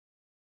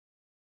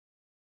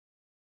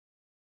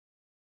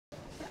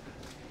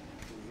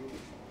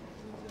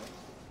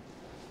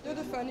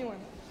funny one.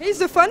 He's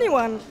the funny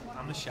one.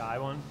 I'm the shy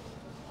one.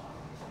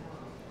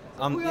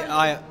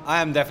 I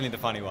am definitely the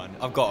funny one.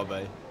 I've got to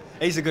be.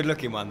 He's a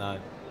good-looking one, though.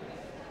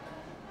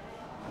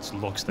 It's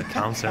looks that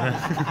counts, isn't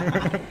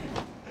it?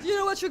 Do you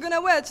know what you're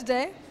gonna wear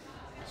today?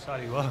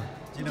 Sorry, what?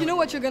 Do you know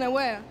what you're gonna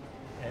wear?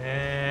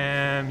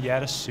 Yeah,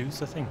 the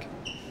suit, I think.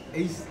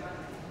 He's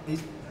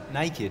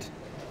naked.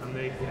 I'm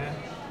naked, yeah.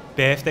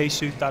 Birthday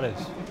suit, that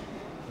is.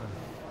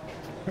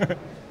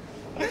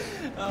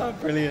 Oh,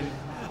 brilliant.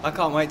 I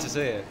can't wait to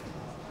see it.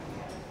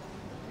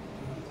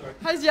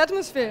 How's the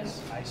atmosphere?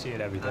 I see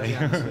it every day.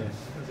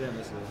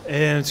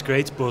 It's great,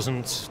 it's buzzing,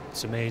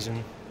 it's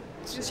amazing.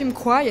 You seem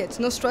quiet,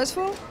 not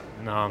stressful?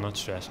 No, I'm not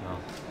stressed now.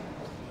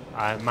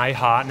 My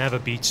heart never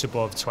beats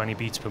above 20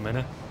 beats per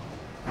minute.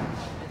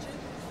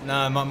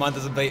 No, mine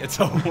doesn't beat at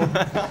all.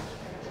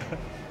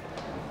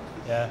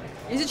 Yeah.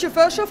 Is it your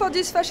first show for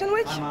this fashion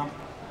week?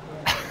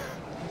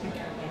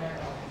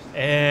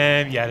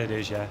 Yeah, it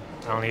is, yeah.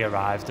 I only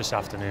arrived this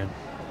afternoon.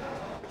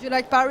 Do you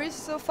like Paris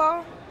so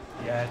far?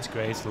 Yeah, it's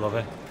great, love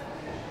it.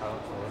 I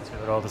look forward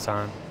to it all the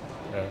time.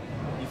 Yeah.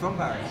 You from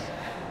Paris?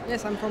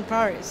 Yes, I'm from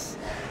Paris.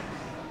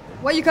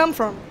 Where you come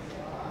from?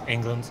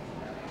 England.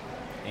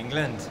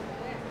 England.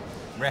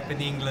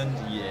 Repping England,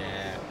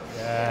 yeah.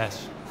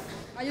 Yes.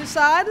 Are you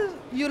sad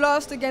you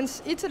lost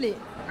against Italy?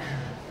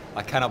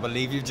 I cannot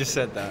believe you just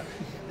said that.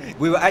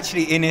 We were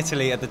actually in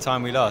Italy at the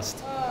time we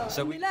lost.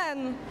 So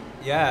Milan.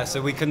 Yeah,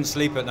 so we couldn't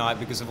sleep at night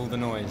because of all the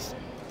noise.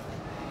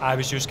 I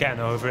was just getting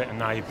over it and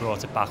now you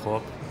brought it back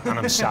up and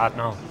I'm sad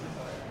now.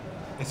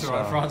 It's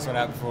alright, France went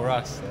out before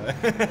us. So.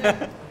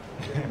 Yeah.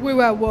 We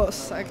were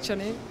worse,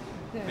 actually.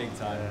 Yeah. Big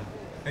time.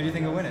 Who do you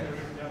think will win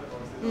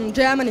it?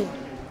 Germany.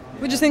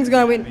 Who do you think is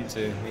going to win? Me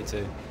too, me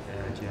too.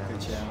 Yeah,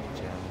 Good shout.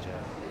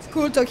 It's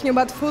cool talking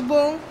about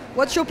football.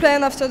 What's your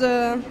plan after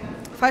the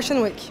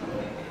fashion week?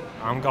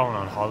 I'm going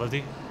on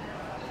holiday.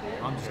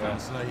 I'm just going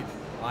to sleep.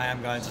 I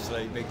am going to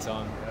sleep, big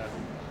time.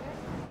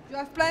 Do you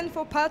have plans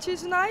for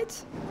parties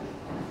tonight?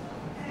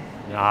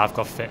 Yeah, I've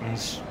got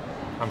fittings.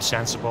 I'm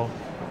sensible.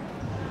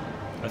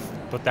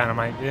 But then I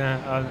might,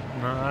 no,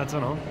 I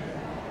don't know.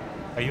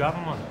 Are you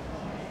having one?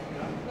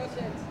 Not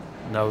yet.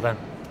 No then.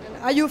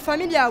 Are you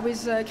familiar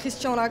with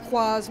Christian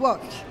Lacroix's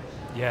work?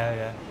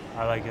 Yeah,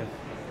 I like it.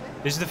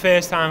 This is the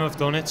first time I've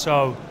done it,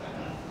 so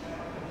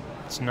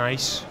it's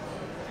nice.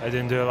 I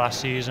didn't do it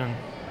last season,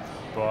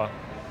 but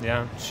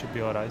yeah, it should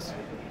be alright.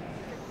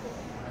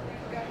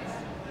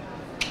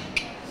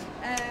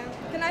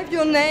 Can I have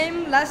your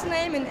name, last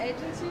name and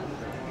agency?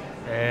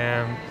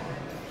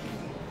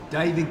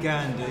 David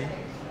Gandhi.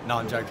 No,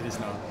 I'm joking, it's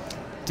not.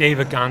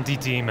 David Gandhi,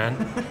 D-Men.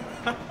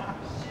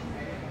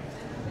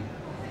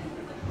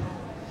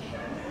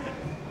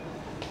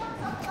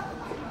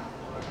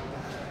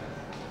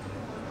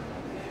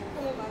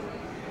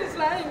 It's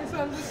lying, so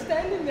I'm just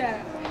standing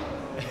there.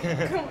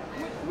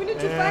 We need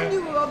to find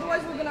you,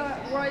 otherwise we're gonna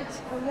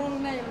write a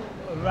wrong name.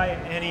 Write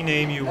any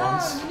name you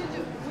want.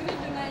 We need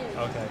your name.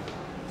 Okay.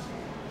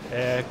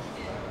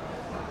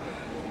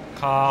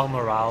 Karl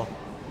Morrall,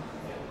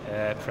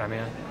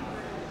 Premier.